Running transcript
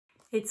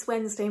It's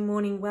Wednesday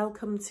morning.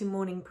 Welcome to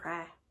morning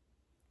prayer.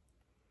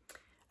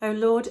 O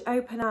Lord,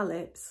 open our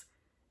lips,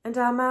 and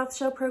our mouth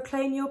shall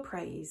proclaim your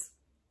praise.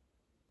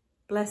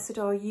 Blessed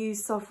are you,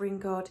 sovereign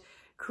God,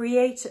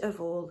 creator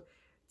of all.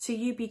 To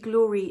you be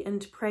glory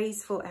and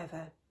praise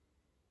forever.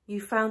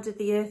 You founded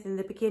the earth in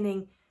the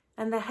beginning,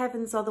 and the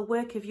heavens are the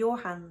work of your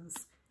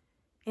hands.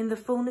 In the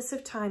fullness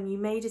of time you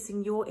made us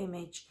in your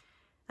image,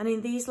 and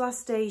in these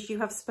last days you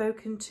have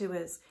spoken to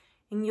us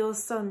in your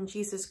Son,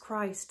 Jesus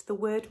Christ, the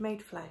Word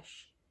made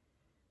flesh.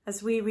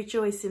 As we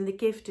rejoice in the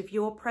gift of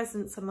your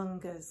presence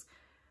among us,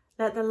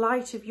 let the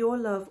light of your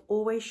love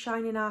always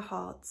shine in our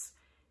hearts,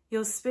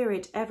 your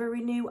Spirit ever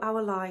renew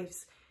our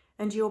lives,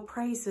 and your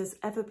praises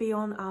ever be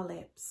on our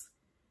lips.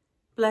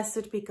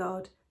 Blessed be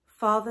God,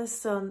 Father,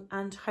 Son,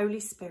 and Holy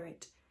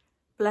Spirit.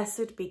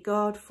 Blessed be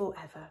God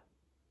forever.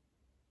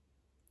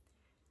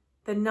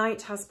 The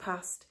night has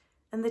passed,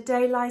 and the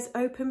day lies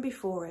open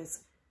before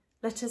us.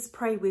 Let us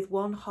pray with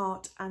one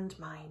heart and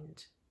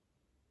mind.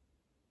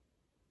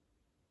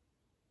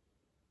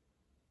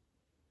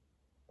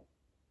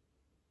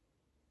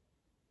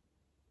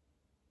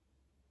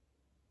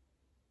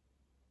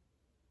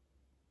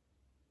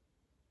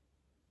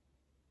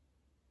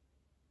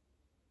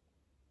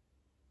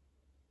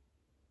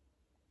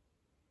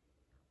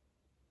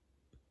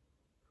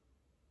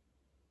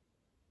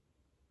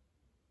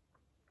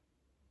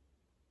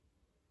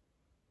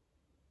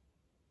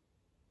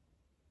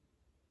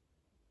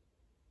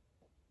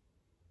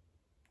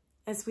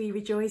 As we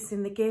rejoice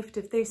in the gift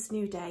of this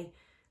new day,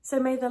 so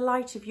may the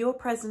light of your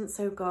presence,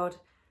 O God,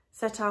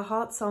 set our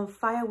hearts on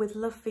fire with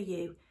love for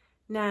you,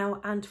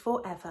 now and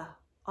forever.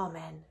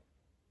 Amen.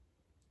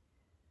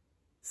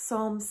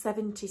 Psalm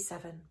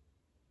 77.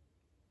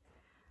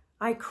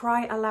 I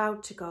cry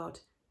aloud to God.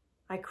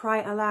 I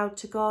cry aloud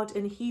to God,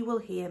 and he will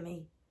hear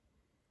me.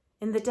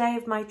 In the day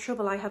of my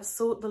trouble I have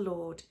sought the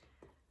Lord.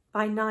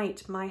 By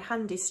night my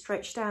hand is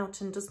stretched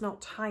out and does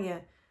not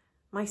tire.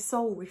 My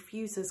soul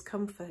refuses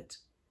comfort.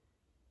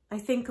 I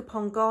think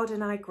upon God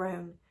and I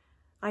groan.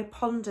 I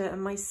ponder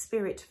and my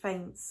spirit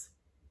faints.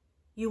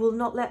 You will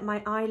not let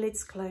my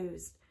eyelids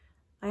close.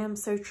 I am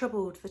so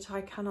troubled that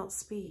I cannot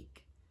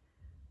speak.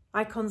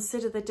 I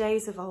consider the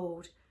days of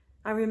old.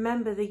 I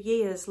remember the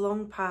years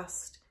long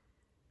past.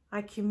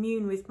 I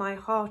commune with my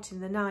heart in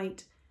the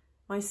night.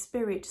 My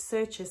spirit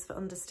searches for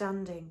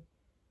understanding.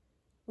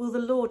 Will the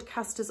Lord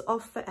cast us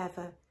off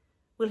forever?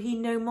 Will he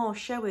no more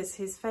show us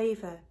his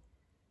favour?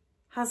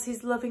 Has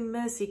his loving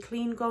mercy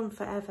clean gone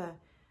forever?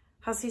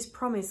 Has his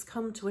promise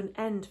come to an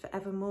end for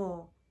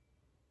evermore?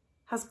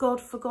 Has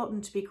God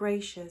forgotten to be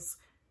gracious?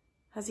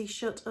 Has he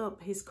shut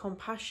up his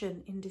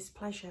compassion in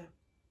displeasure?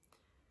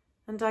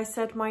 And I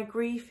said, my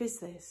grief is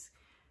this,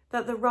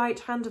 that the right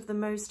hand of the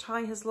Most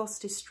High has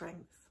lost his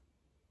strength.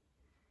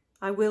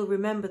 I will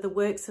remember the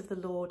works of the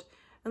Lord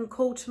and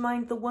call to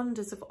mind the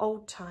wonders of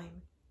old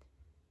time.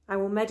 I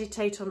will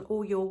meditate on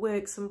all your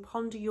works and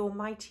ponder your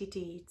mighty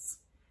deeds.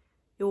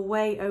 Your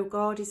way, O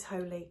God, is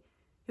holy.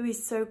 Who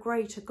is so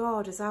great a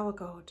God as our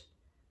God?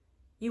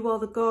 You are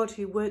the God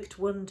who worked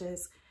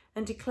wonders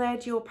and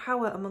declared your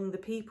power among the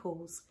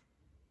peoples.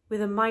 With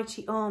a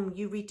mighty arm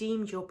you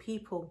redeemed your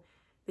people,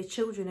 the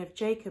children of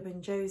Jacob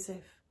and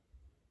Joseph.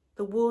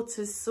 The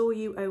waters saw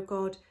you, O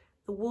God,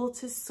 the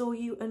waters saw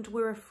you and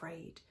were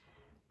afraid.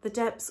 The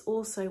depths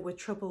also were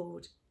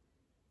troubled.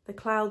 The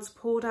clouds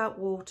poured out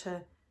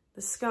water,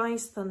 the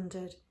skies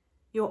thundered,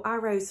 your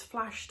arrows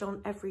flashed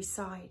on every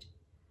side.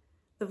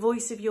 The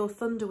voice of your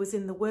thunder was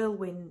in the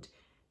whirlwind,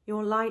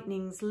 your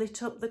lightnings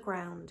lit up the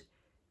ground,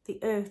 the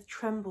earth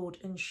trembled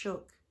and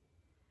shook.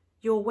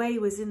 Your way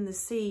was in the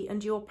sea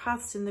and your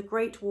paths in the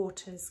great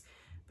waters,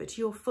 but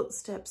your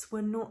footsteps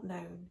were not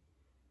known.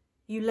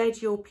 You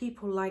led your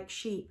people like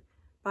sheep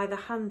by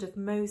the hand of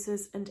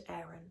Moses and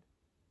Aaron.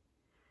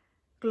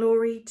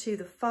 Glory to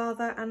the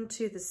Father, and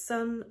to the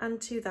Son,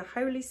 and to the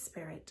Holy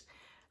Spirit,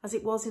 as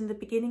it was in the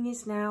beginning,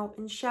 is now,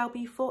 and shall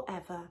be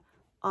forever.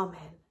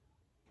 Amen.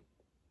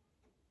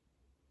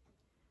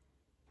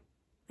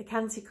 The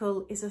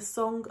canticle is a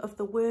song of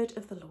the word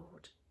of the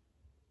Lord.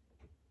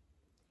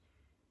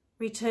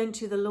 Return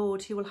to the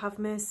Lord, who will have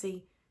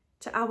mercy,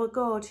 to our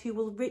God, who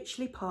will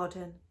richly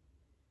pardon.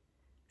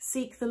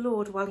 Seek the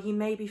Lord while he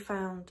may be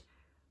found.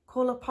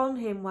 Call upon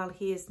him while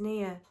he is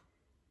near.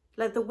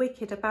 Let the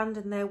wicked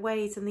abandon their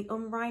ways and the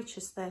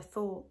unrighteous their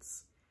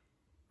thoughts.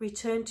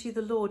 Return to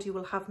the Lord, who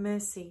will have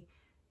mercy,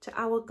 to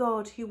our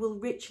God, who will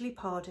richly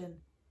pardon.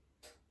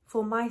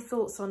 For my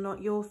thoughts are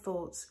not your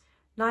thoughts,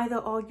 neither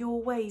are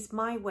your ways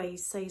my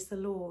ways, says the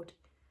Lord.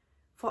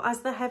 For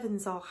as the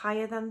heavens are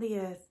higher than the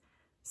earth,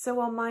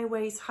 so are my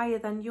ways higher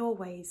than your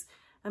ways,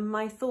 and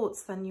my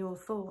thoughts than your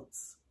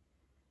thoughts.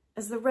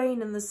 As the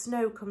rain and the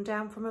snow come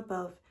down from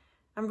above,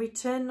 and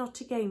return not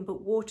again,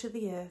 but water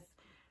the earth,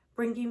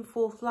 bringing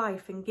forth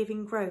life and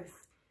giving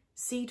growth,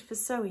 seed for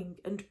sowing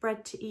and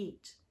bread to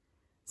eat,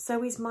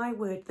 so is my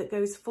word that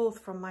goes forth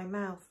from my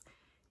mouth.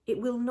 It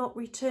will not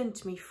return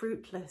to me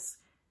fruitless,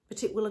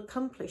 but it will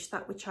accomplish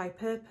that which I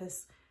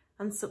purpose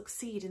and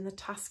succeed in the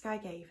task I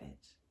gave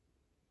it.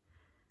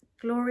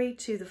 Glory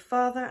to the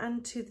Father,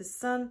 and to the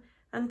Son,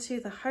 and to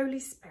the Holy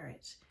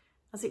Spirit,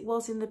 as it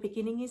was in the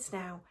beginning, is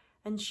now,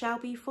 and shall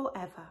be for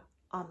ever.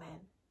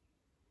 Amen.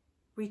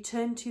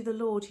 Return to the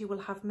Lord, who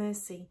will have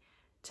mercy,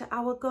 to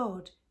our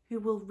God,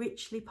 who will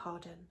richly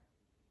pardon.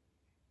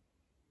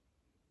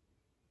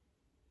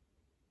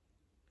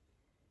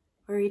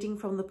 We're reading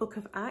from the book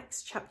of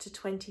Acts, chapter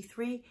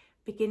 23,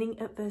 beginning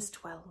at verse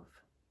 12.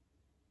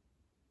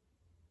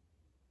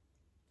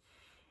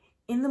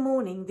 In the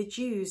morning, the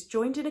Jews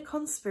joined in a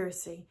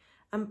conspiracy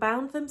and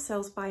bound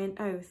themselves by an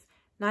oath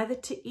neither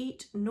to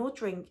eat nor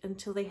drink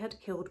until they had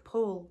killed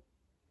Paul.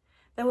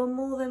 There were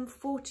more than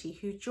 40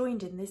 who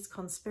joined in this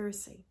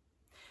conspiracy.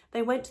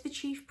 They went to the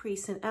chief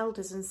priests and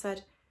elders and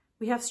said,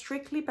 "We have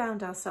strictly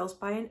bound ourselves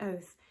by an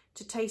oath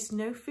to taste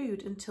no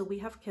food until we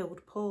have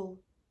killed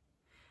Paul.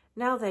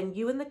 Now then,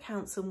 you and the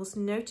council must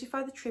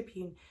notify the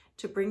tribune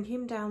to bring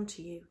him down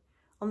to you,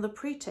 on the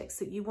pretext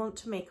that you want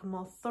to make a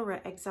more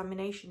thorough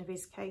examination of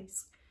his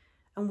case,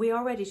 and we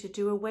are ready to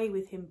do away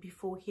with him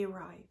before he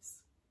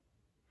arrives."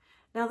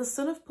 Now the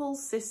son of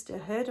Paul's sister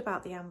heard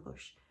about the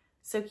ambush,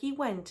 so he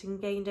went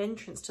and gained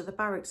entrance to the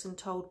barracks and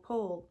told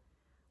Paul.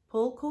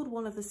 Paul called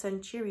one of the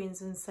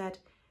centurions and said,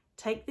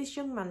 "Take this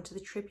young man to the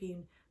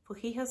tribune, for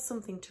he has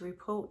something to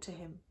report to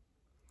him."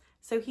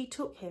 So he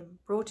took him,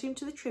 brought him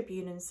to the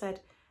tribune and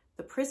said,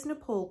 "The prisoner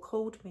Paul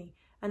called me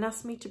and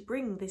asked me to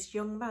bring this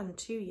young man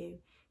to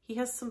you. He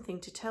has something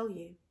to tell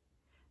you."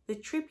 The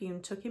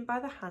tribune took him by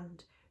the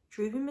hand,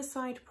 drew him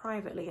aside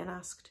privately and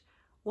asked,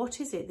 "What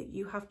is it that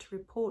you have to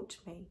report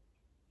to me?"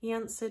 He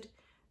answered,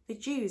 "The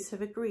Jews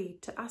have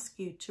agreed to ask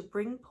you to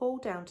bring Paul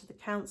down to the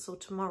council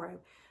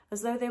tomorrow,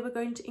 as though they were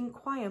going to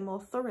inquire more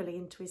thoroughly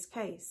into his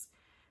case.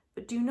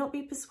 But do not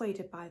be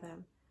persuaded by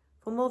them,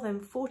 for more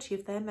than 40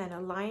 of their men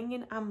are lying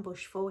in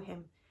ambush for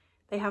him.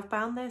 They have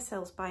bound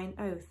themselves by an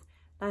oath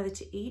neither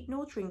to eat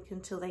nor drink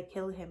until they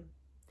kill him.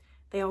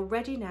 They are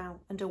ready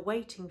now and are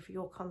waiting for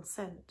your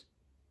consent."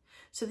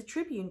 So the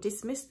tribune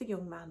dismissed the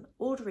young man,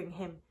 ordering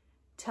him,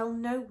 "Tell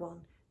no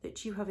one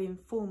that you have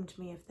informed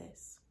me of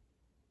this."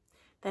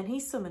 Then he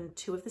summoned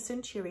 2 of the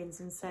centurions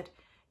and said,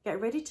 "Get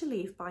ready to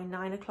leave by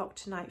 9 o'clock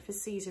tonight for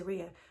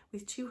Caesarea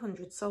with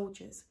 200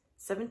 soldiers,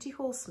 70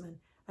 horsemen,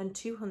 and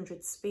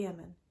 200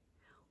 spearmen.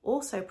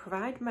 Also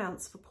provide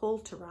mounts for Paul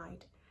to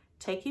ride.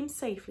 Take him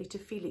safely to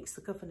Felix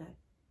the governor."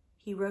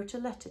 He wrote a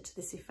letter to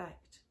this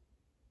effect.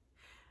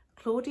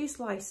 Claudius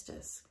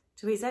Lystus,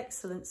 to His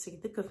Excellency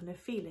the Governor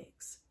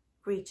Felix,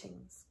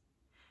 greetings.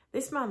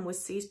 This man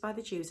was seized by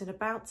the Jews and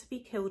about to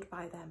be killed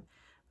by them,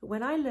 but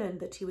when I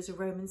learned that he was a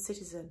Roman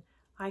citizen,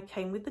 I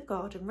came with the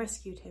guard and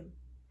rescued him,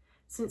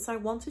 since I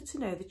wanted to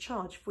know the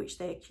charge for which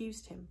they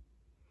accused him.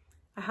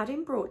 I had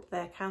him brought to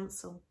their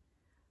council.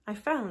 I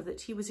found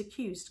that he was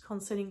accused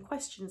concerning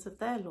questions of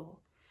their law,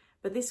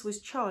 but this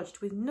was charged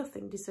with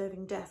nothing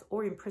deserving death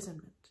or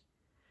imprisonment.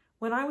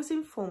 When I was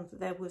informed that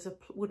there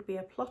would be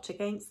a plot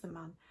against the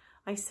man,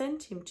 I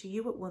sent him to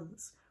you at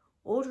once,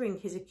 ordering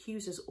his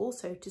accusers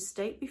also to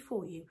state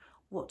before you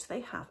what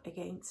they have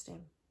against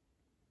him.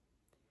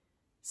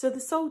 So the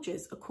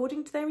soldiers,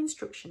 according to their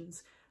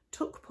instructions,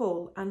 took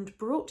Paul and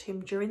brought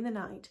him during the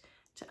night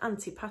to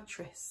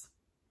Antipatris.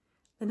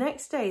 The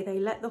next day they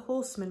let the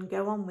horsemen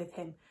go on with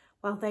him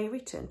while they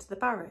returned to the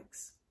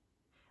barracks.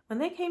 When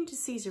they came to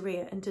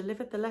Caesarea and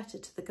delivered the letter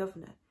to the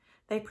governor,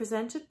 they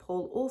presented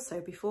Paul also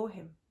before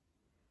him.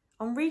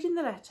 On reading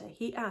the letter,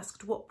 he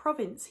asked what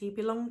province he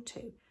belonged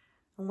to,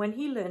 and when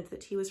he learned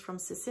that he was from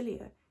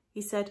Sicilia,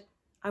 he said,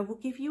 "I will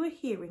give you a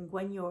hearing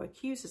when your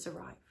accusers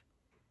arrive."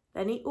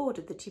 Then he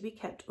ordered that he be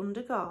kept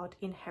under guard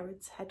in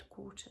Herod's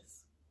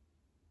headquarters.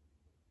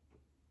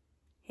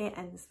 Here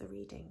ends the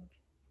reading.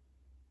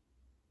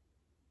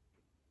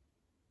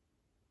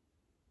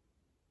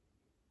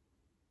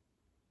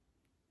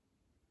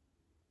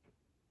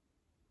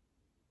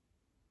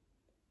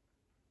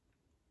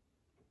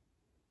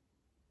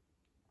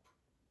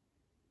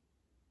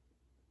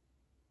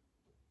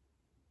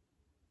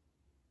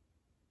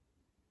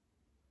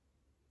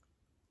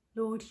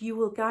 Lord, you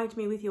will guide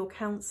me with your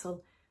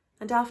counsel,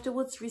 and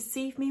afterwards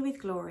receive me with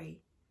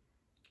glory.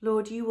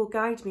 Lord, you will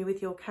guide me with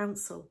your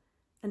counsel,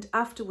 and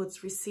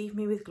afterwards receive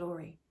me with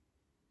glory.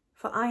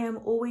 For I am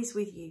always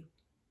with you.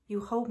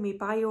 You hold me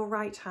by your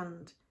right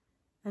hand,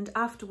 and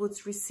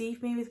afterwards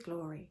receive me with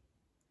glory.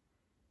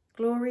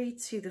 Glory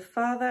to the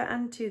Father,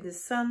 and to the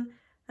Son,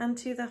 and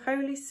to the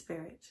Holy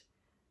Spirit.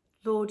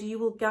 Lord, you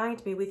will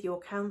guide me with your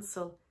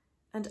counsel,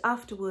 and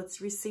afterwards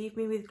receive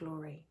me with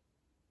glory.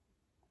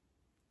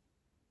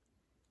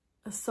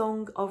 A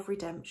Song of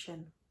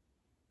Redemption.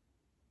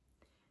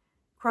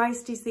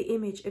 Christ is the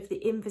image of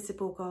the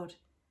invisible God,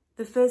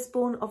 the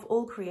firstborn of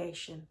all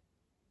creation.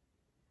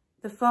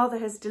 The Father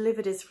has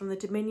delivered us from the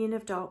dominion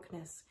of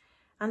darkness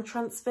and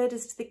transferred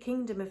us to the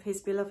kingdom of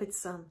his beloved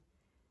Son,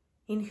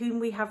 in whom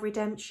we have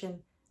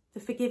redemption, the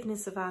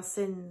forgiveness of our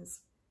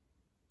sins.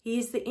 He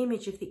is the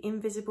image of the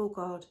invisible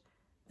God,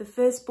 the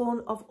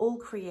firstborn of all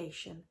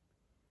creation.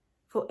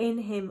 For in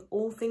him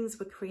all things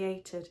were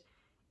created,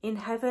 in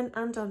heaven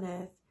and on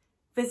earth,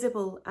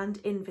 visible and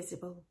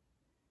invisible.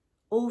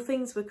 All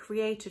things were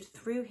created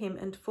through him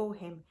and for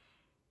him.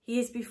 He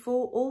is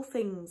before all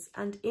things,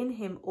 and in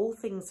him all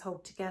things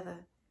hold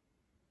together.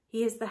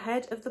 He is the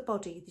head of the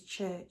body, the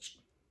church.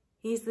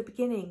 He is the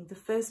beginning, the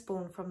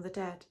firstborn from the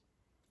dead.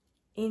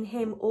 In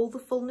him all the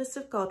fullness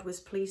of God was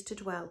pleased to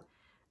dwell,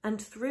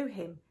 and through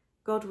him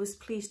God was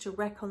pleased to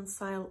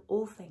reconcile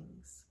all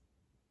things.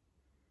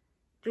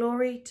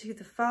 Glory to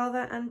the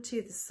Father, and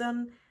to the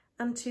Son,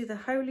 and to the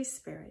Holy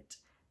Spirit,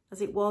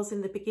 as it was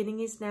in the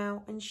beginning, is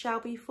now, and shall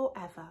be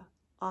forever.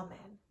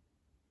 Amen.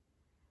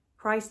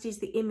 Christ is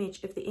the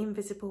image of the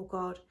invisible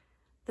God,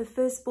 the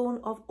firstborn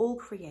of all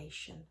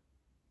creation.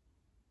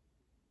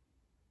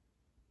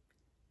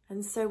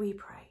 And so we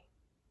pray.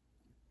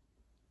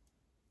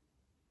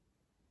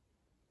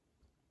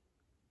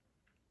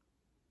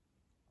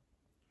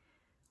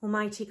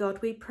 Almighty God,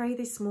 we pray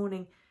this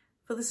morning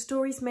for the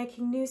stories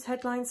making news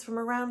headlines from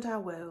around our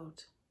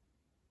world.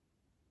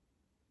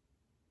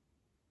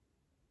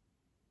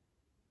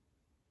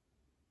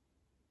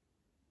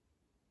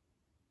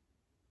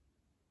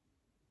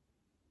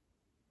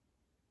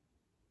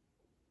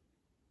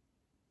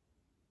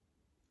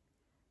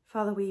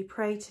 Father, we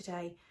pray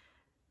today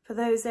for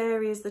those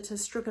areas that are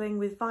struggling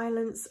with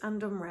violence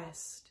and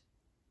unrest.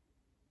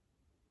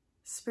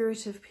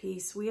 Spirit of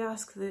peace, we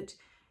ask that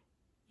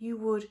you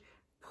would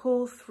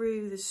pour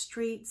through the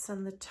streets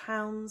and the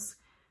towns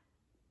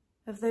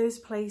of those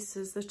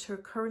places that are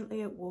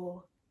currently at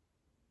war.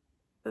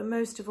 But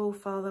most of all,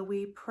 Father,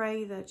 we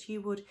pray that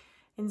you would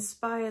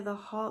inspire the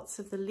hearts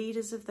of the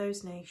leaders of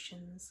those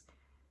nations,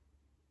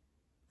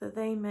 that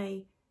they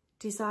may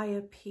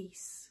desire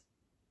peace,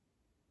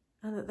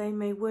 and that they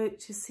may work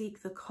to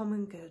seek the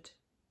common good.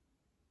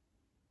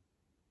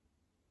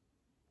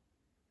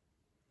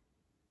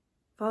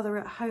 Father,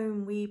 at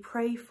home we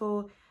pray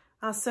for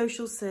our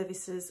social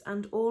services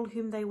and all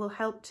whom they will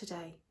help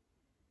today.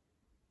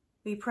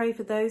 We pray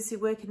for those who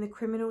work in the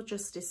criminal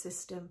justice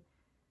system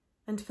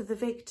and for the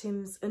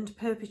victims and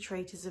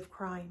perpetrators of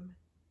crime.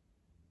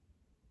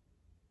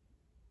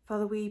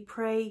 Father, we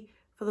pray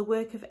for the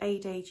work of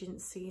aid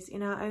agencies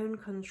in our own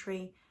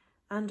country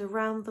and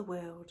around the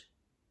world,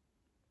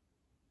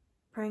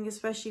 praying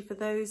especially for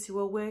those who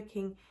are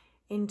working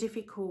in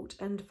difficult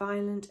and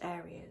violent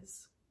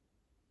areas.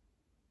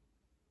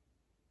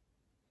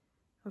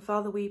 And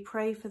Father, we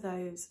pray for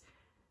those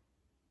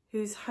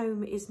whose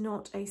home is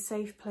not a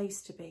safe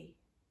place to be.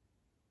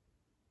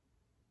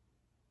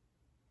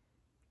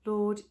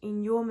 Lord,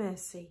 in your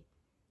mercy,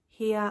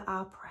 hear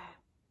our prayer.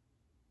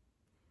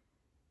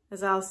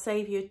 As our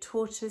Saviour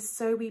taught us,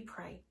 so we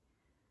pray.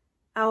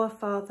 Our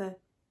Father,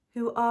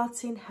 who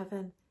art in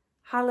heaven,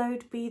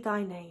 hallowed be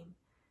thy name.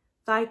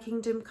 Thy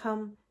kingdom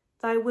come,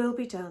 thy will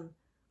be done,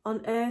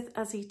 on earth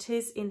as it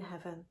is in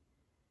heaven.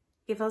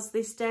 Give us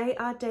this day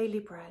our daily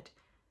bread,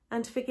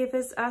 and forgive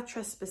us our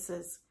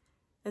trespasses,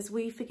 as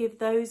we forgive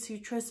those who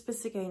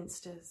trespass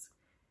against us.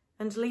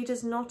 And lead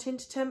us not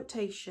into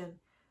temptation,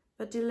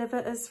 but deliver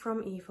us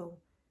from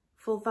evil.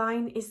 For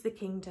thine is the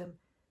kingdom,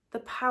 the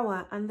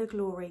power and the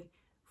glory,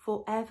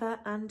 for ever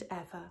and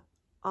ever.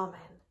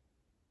 Amen.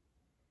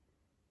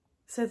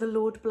 So the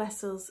Lord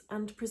bless us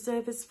and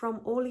preserve us from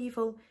all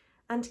evil,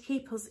 and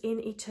keep us in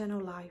eternal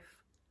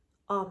life.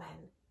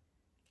 Amen.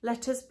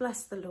 Let us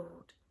bless the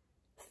Lord.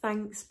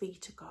 Thanks be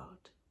to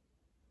God.